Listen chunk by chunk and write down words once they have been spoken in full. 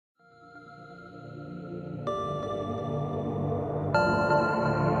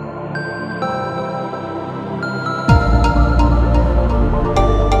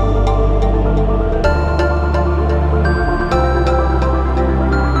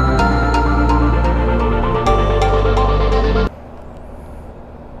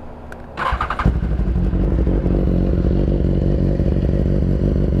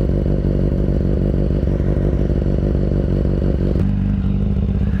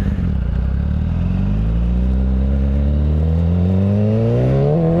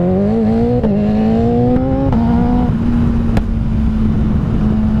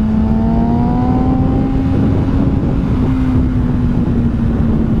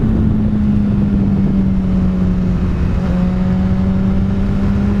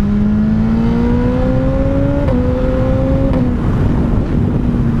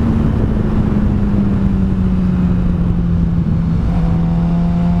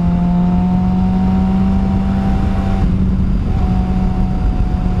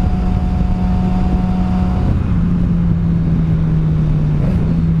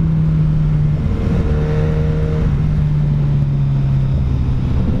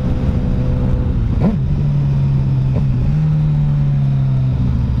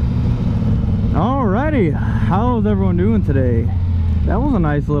Hey, how's everyone doing today? That was a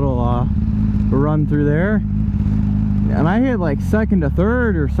nice little run through there, and I hit like second to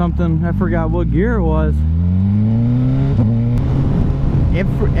third or something. I forgot what gear it was.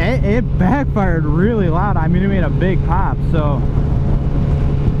 It backfired really loud. I mean, it made a big pop, so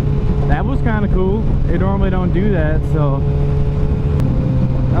that was kind of cool. They normally don't do that. So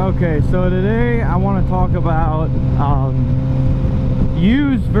okay, so today I want to talk about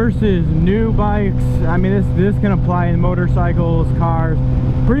used versus new bikes. I mean, this can apply in motorcycles, cars,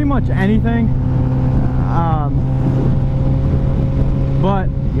 pretty much anything. But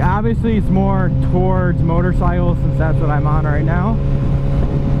obviously it's more towards motorcycles since that's what I'm on right now.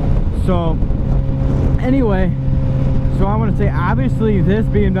 So anyway, so I want to say, obviously this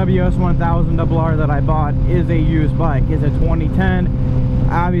BMW S1000RR that I bought is a used bike. It's a 2010.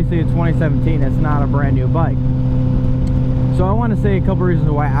 Obviously it's 2017. It's not a brand new bike. So I want to say a couple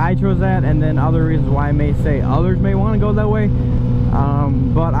reasons why I chose that, and then other reasons why I may say others may want to go that way.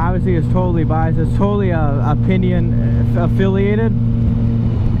 But obviously it's totally biased. It's totally opinion affiliated,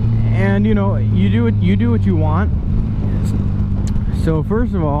 and you know, you do what you want. So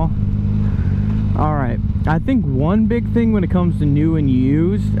first of all right, I think one big thing when it comes to new and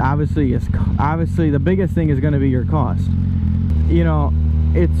used, obviously the biggest thing is going to be your cost. You know,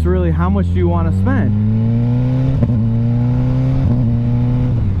 it's really how much do you want to spend.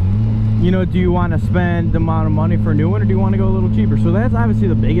 You know, do you want to spend the amount of money for a new one, or do you want to go a little cheaper? So that's obviously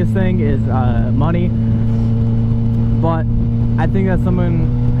the biggest thing is money. But I think that's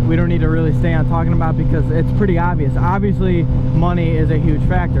something we don't need to really stay on talking about because it's pretty obvious. Obviously, money is a huge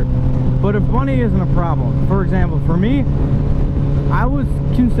factor. But if money isn't a problem, for example, for me, I was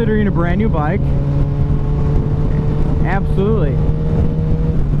considering a brand new bike. Absolutely.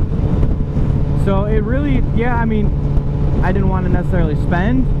 So it really, yeah, I mean, I didn't want to necessarily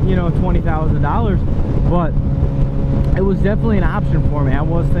spend, you know, $20,000, but it was definitely an option for me. I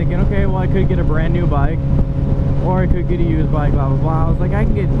was thinking, okay, well, I could get a brand new bike, or I could get a used bike, blah blah blah. I was like, I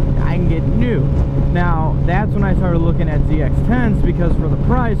can get new. Now that's when I started looking at ZX10s, because for the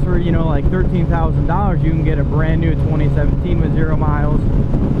price, for, you know, like $13,000, you can get a brand new 2017 with 0 miles,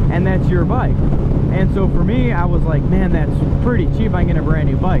 and that's your bike. And so for me, I was like, man, that's pretty cheap. I can get a brand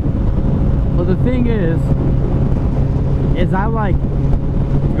new bike. But the thing is I like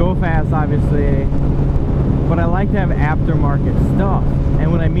to go fast, obviously, but I like to have aftermarket stuff.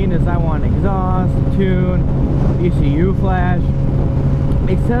 And what I mean is I want exhaust, tune, ECU flash,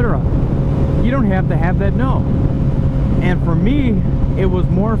 etc. You don't have to have that, no. And for me, it was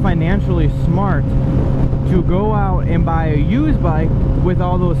more financially smart to go out and buy a used bike with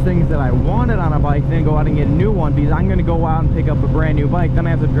all those things that I wanted on a bike, then go out and get a new one, because I'm going to go out and pick up a brand new bike, then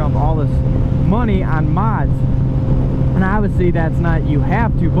I have to dump all this money on mods. And obviously that's not, you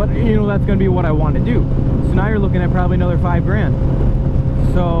have to, but you know, that's going to be what I want to do. So now you're looking at probably another $5 grand.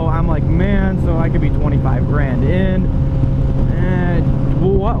 So I'm like, man, so I could be 25 grand in. And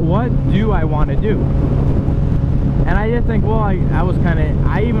what do I want to do? And I did think, well, I was kind of,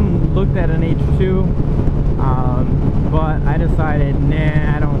 I even looked at an H2, but I decided,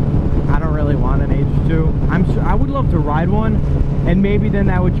 nah, I don't really want an H2. I'm sure I would love to ride one, and maybe then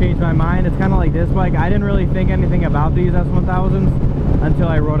that would change my mind. It's kind of like this bike. I didn't really think anything about these S1000s until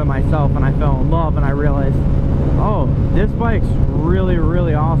I rode it myself, and I fell in love, and I realized, oh, this bike's really,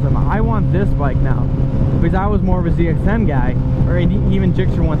 really awesome. I want this bike now, because I was more of a ZX10 guy, or even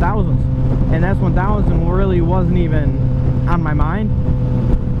Gixxer 1000s, and S1000 really wasn't even on my mind.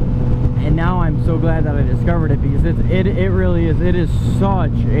 And now I'm so glad that I discovered it, because it really is, it is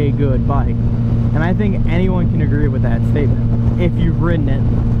such a good bike. And I think anyone can agree with that statement if you've ridden it.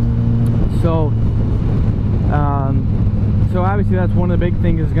 So so obviously that's one of the big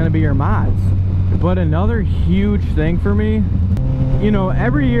things is going to be your mods. But another huge thing for me, you know,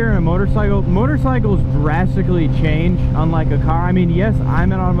 every year in a motorcycles drastically change, unlike a car. I mean, yes,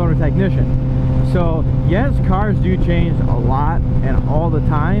 I'm an automotive technician, so yes, cars do change a lot and all the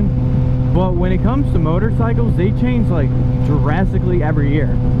time, but when it comes to motorcycles, they change like drastically every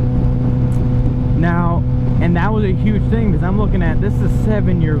year. Now, and that was a huge thing, because I'm looking at, this is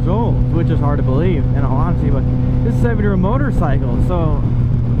 7 years old, which is hard to believe in all honesty, but this is a 7-year-old motorcycle. So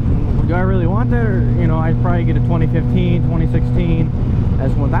do I really want that? Or, you know, I'd probably get a 2015, 2016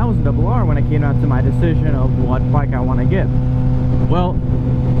 S1000RR when it came out to my decision of what bike I want to get. Well,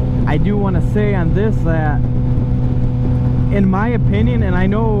 I do want to say on this that, in my opinion, and I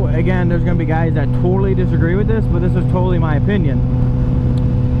know, again, there's going to be guys that totally disagree with this, but this is totally my opinion.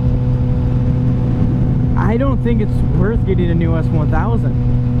 I don't think it's worth getting a new S1000.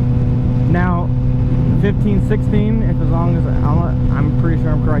 Now, 15, 16, if as long as I'm pretty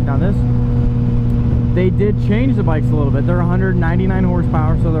sure I'm correct on this, they did change the bikes a little bit. They're 199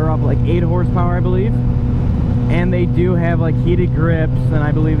 horsepower, so they're up like 8 horsepower, I believe. And they do have like heated grips, and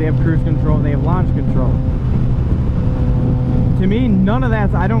I believe they have cruise control, and they have launch control. To me, none of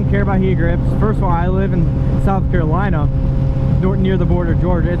that, I don't care about heated grips. First of all, I live in South Carolina, near the border of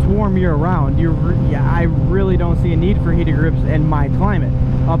Georgia. It's warm year round. I really don't see a need for heated grips in my climate.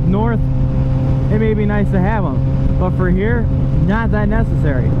 Up north, it may be nice to have them, but for here, not that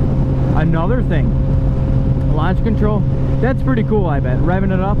necessary. Another thing, launch control, that's pretty cool, I bet.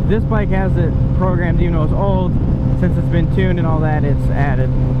 Revving it up, this bike has it programmed, even though it's old, since it's been tuned and all that, it's added.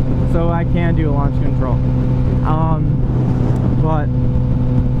 So I can do launch control. But,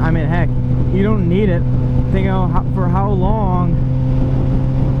 I mean, heck, you don't need it. Think of for how long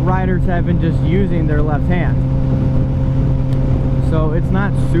riders have been just using their left hand. So it's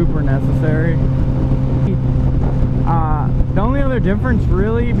not super necessary. The only other difference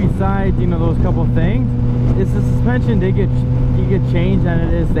really, besides, you know, those couple things, is the suspension did get changed, and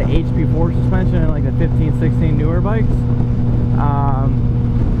it is the HP4 suspension in like the 15, 16 newer bikes.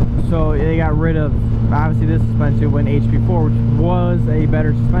 So they got rid of, obviously, this suspension went HP4, which was a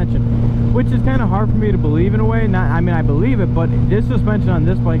better suspension, which is kind of hard for me to believe in a way. Not, I mean, I believe it, but this suspension on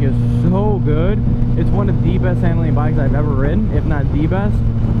this bike is so good. It's one of the best handling bikes I've ever ridden, if not the best.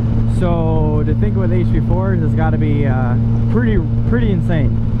 So to think with HP4s, it's got to be pretty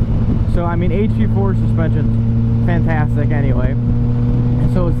insane. So I mean, HP4 suspension's fantastic anyway,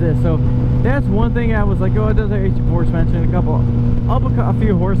 and so is this. So that's one thing I was like, oh, it does have HP4 suspension, a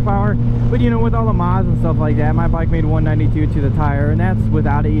few horsepower, but you know, with all the mods and stuff like that, my bike made 192 to the tire, and that's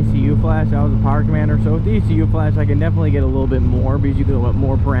without an ECU flash. I was a power commander, so with the ECU flash, I can definitely get a little bit more because you can get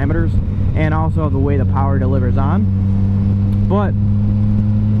more parameters, and also the way the power delivers on. But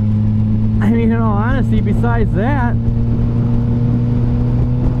I mean, in all honesty, besides that,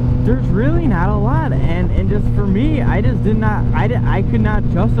 there's really not a lot, and just for me, I could not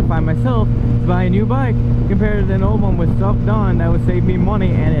justify myself to buy a new bike compared to an old one with stuff done that would save me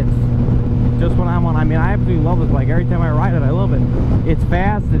money, and it's just what I'm on. I mean, I absolutely love this bike. Every time I ride it, I love it. It's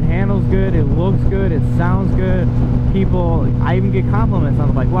fast, it handles good, it looks good, it sounds good. I even get compliments on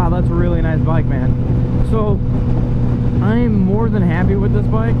the bike. Wow, that's a really nice bike, man. So I'm more than happy with this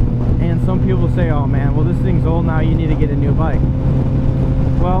bike, and some people say, oh man, well, this thing's old now, you need to get a new bike.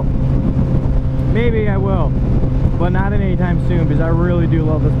 Well, maybe I will, but not anytime soon, because I really do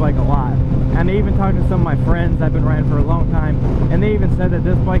love this bike a lot. And I even talked to some of my friends I've been riding for a long time, and they even said that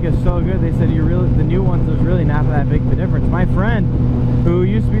this bike is so good. They said the new ones, there's really not that big of a difference. My friend, who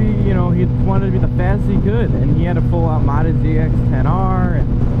used to be, you know, he wanted to be the fastest he could, and he had a full-out modded ZX10R,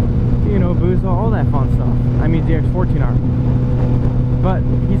 and, you know, boost, all that fun stuff. I mean, ZX14R. But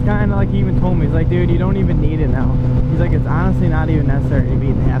he's kind of like, he even told me, he's like, dude, you don't even need it now. He's like, it's honestly not even necessary to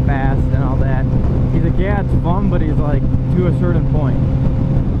be that fast and all that. He's like, yeah, it's fun, but he's like, to a certain point.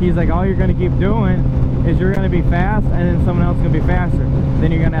 He's like, all you're going to keep doing is you're going to be fast, and then someone else is going to be faster.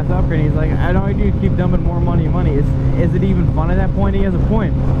 Then you're going to have to upgrade. He's like, I don't need to keep dumping more money. Is it even fun at that point? He has a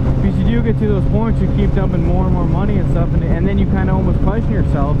point. Because you do get to those points, you keep dumping more and more money and stuff, and then you kind of almost question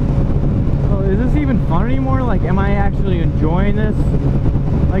yourself, well, is this even fun anymore? Like, am I actually enjoying this?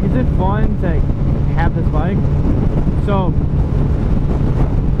 Like, is it fun to have this bike? So,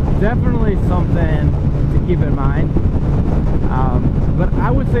 definitely something to keep in mind. But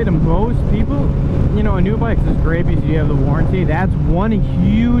I would say to most people, you know, a new bike is great because you have the warranty. That's one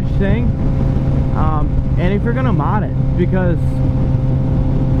huge thing. And if you're gonna mod it, because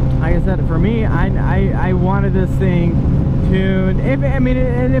like I said, for me, I wanted this thing tuned.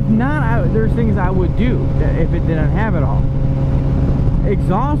 And if not, there's things I would do if it didn't have it all.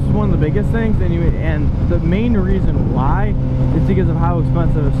 Exhaust is one of the biggest things, and the main reason why is because of how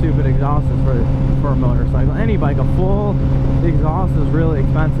expensive a stupid exhaust is for a motorcycle. Any bike, a full exhaust is really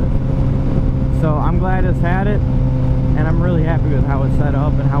expensive. So I'm glad it's had it, and I'm really happy with how it's set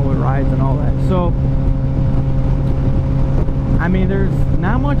up and how it rides and all that. So I mean, there's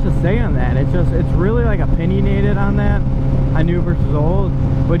not much to say on that. It's really like opinionated on that, on new versus old,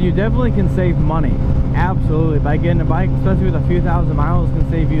 but you definitely can save money. Absolutely, by getting a bike, especially with a few thousand miles, can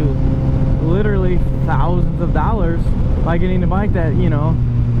save you literally thousands of dollars by getting a bike that, you know,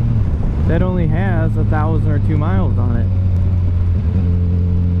 that only has 1,000 or 2 miles on it.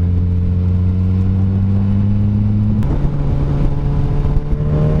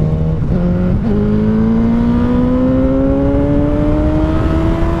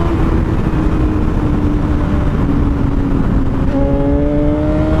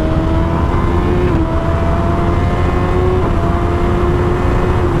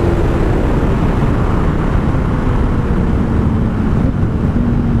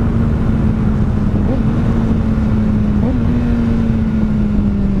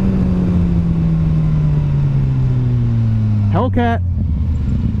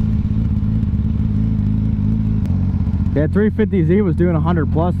 That 350Z was doing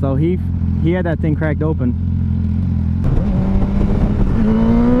 100 plus though. He had that thing cracked open.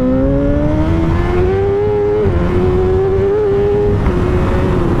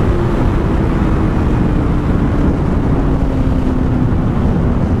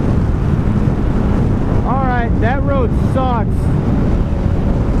 Alright, that road sucks.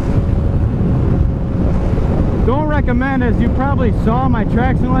 Don't recommend, as you probably saw, my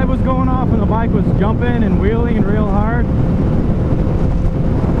traction light was going off and the bike was jumping and wheeling and real hard.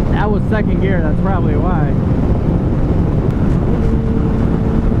 That was second gear, that's probably why.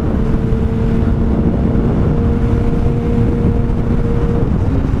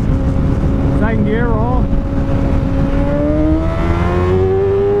 Second gear roll.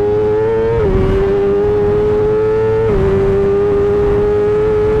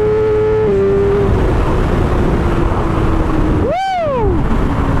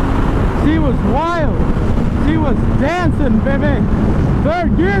 Dancing, baby.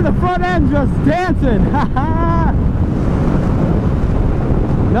 Third gear, the front end just dancing.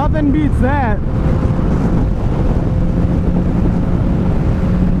 Nothing beats that.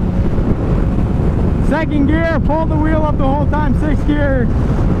 Second gear, pulled the wheel up the whole time. Sixth gear,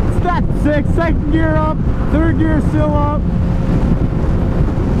 it's not six. Second gear up, third gear still up.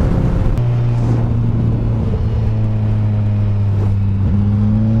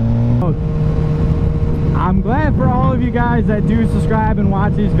 I'm glad for all of you guys that do subscribe and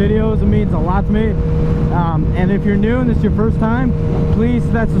watch these videos. It means a lot to me. And if you're new and this is your first time, please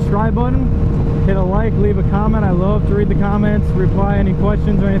hit that subscribe button, hit a like, leave a comment. I love to read the comments, reply any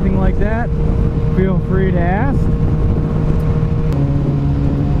questions or anything like that. Feel free to ask.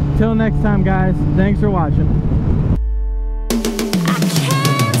 Till next time, guys, thanks for watching.